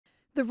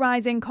The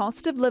rising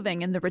cost of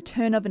living and the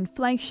return of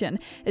inflation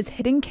is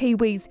hitting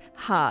Kiwis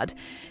hard.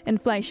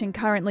 Inflation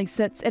currently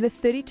sits at a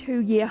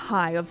 32-year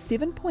high of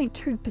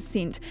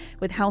 7.2%,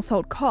 with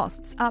household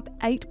costs up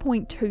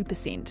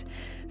 8.2%.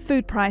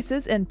 Food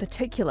prices in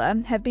particular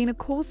have been a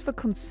cause for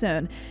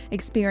concern,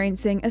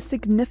 experiencing a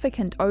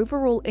significant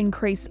overall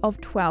increase of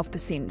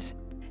 12%.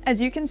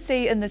 As you can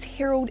see in this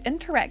Herald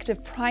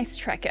interactive price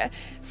tracker,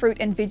 fruit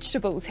and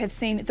vegetables have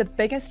seen the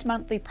biggest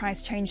monthly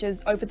price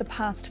changes over the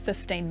past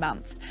 15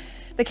 months.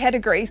 The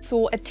category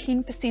saw a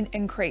 10%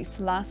 increase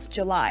last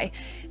July.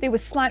 There were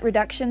slight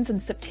reductions in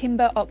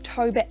September,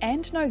 October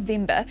and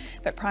November,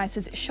 but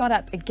prices shot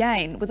up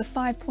again with a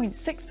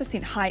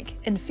 5.6% hike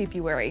in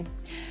February.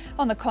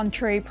 On the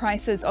contrary,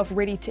 prices of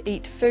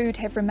ready-to-eat food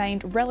have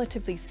remained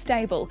relatively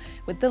stable,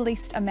 with the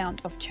least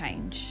amount of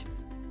change.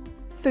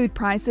 Food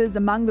prices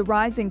among the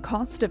rising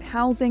cost of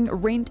housing,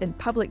 rent and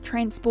public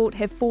transport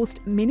have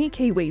forced many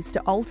Kiwis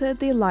to alter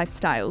their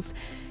lifestyles.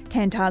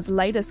 Kantar's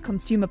latest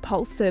Consumer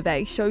Pulse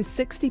survey shows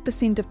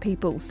 60% of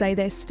people say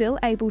they're still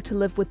able to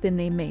live within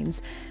their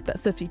means, but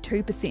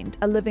 52%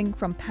 are living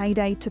from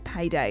payday to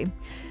payday.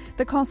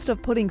 The cost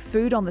of putting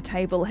food on the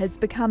table has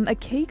become a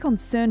key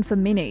concern for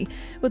many,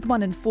 with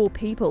 1 in 4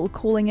 people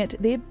calling it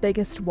their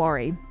biggest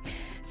worry.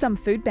 Some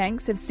food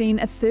banks have seen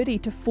a 30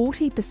 to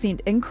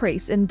 40%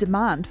 increase in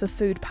demand for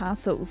food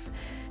parcels.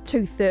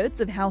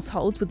 2/3 of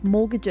households with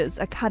mortgages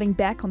are cutting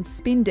back on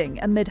spending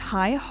amid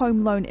higher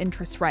home loan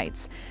interest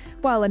rates,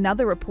 while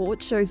another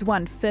report shows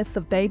 1/5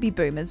 of baby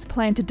boomers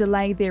plan to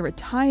delay their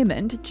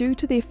retirement due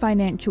to their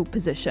financial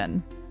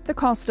position. The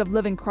cost of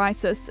living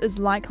crisis is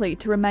likely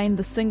to remain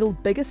the single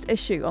biggest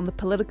issue on the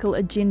political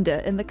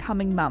agenda in the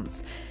coming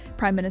months.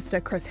 Prime Minister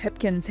Chris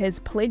Hipkins has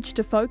pledged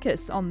to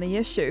focus on the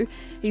issue.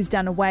 He's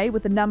done away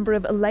with a number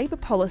of Labour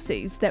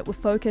policies that will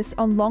focus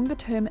on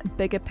longer-term,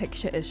 bigger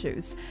picture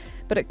issues.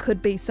 But it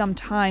could be some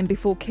time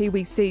before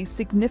Kiwi sees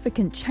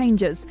significant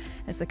changes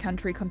as the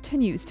country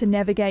continues to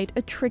navigate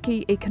a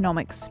tricky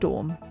economic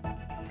storm.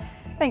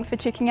 Thanks for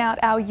checking out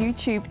our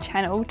YouTube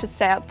channel. To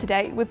stay up to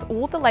date with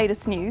all the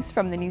latest news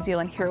from the New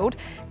Zealand Herald,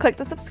 click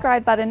the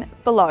subscribe button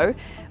below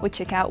or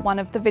check out one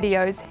of the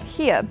videos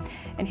here,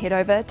 and head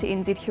over to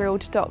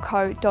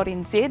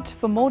nzherald.co.nz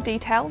for more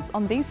details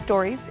on these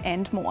stories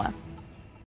and more.